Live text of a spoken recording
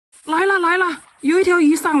来了来了，有一条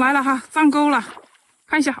鱼上来了哈，上钩了，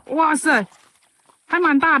看一下，哇塞，还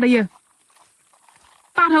蛮大的耶，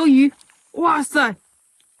大头鱼，哇塞，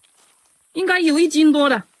应该有1斤多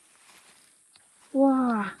的，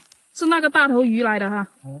哇，是那个大头鱼来的哈，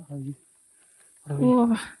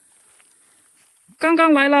哇，刚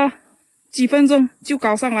刚来了几分钟就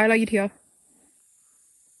搞上来了一条，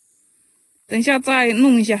等一下再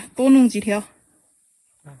弄一下，多弄几条。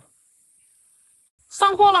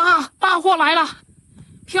上货了啊！大货来了，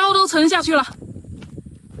漂都沉下去了。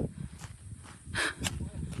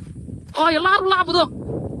哎呀，拉都拉不动，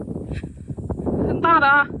很大的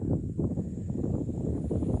啊，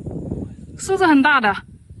是不是很大的？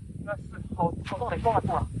那是好大的挂住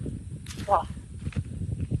了，哇！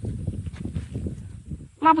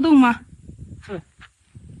拉不动吗？是。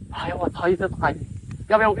哎呀，我操！一只大鱼，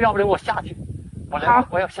要不然我下去？我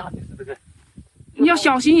要下去，是不是？你要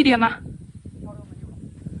小心一点呐。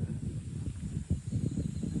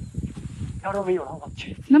漂都没有了，我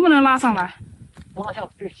去！能不能拉上来？拉下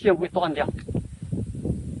这个线会断掉。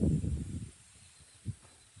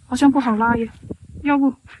好像不好拉耶，要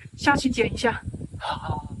不下去捡一下。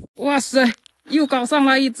哇塞，又搞上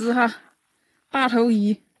来一只哈，大头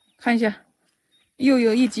鱼，看一下，又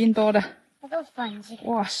有1斤多的。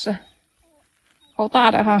哇塞，好大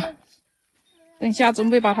的哈！等一下准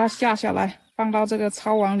备把它下下来，放到这个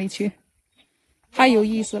抄网里去，太有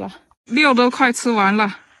意思了。料都快吃完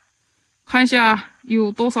了。看一下有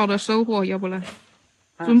多少的收获，要不然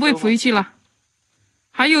准备回去了。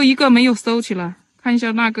还有一个没有收起来，看一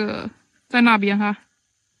下那个在那边哈，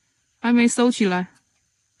还没收起来，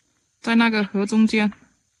在那个河中间，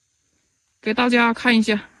给大家看一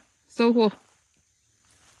下收获。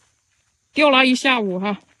钓了一下午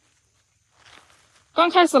哈，刚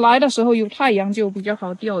开始来的时候有太阳就比较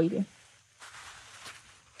好钓一点，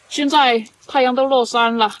现在太阳都落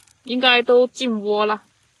山了，应该都进窝了。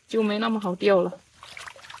就没那么好钓了。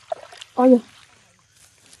哎呀，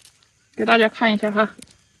给大家看一下哈，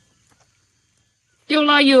钓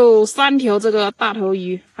了有3条这个大头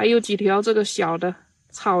鱼，还有几条这个小的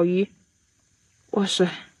草鱼。哇塞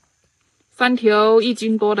，3条1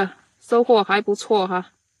斤多的，收获还不错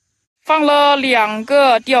哈。放了2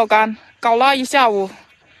个钓竿，搞了一下午，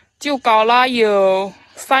就搞了有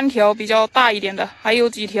3条比较大一点的，还有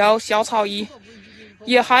几条小草鱼，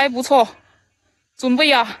也还不错。准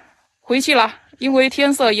备回去了，因为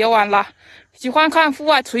天色也晚了。喜欢看户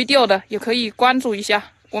外垂钓的也可以关注一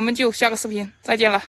下，我们就下个视频再见了。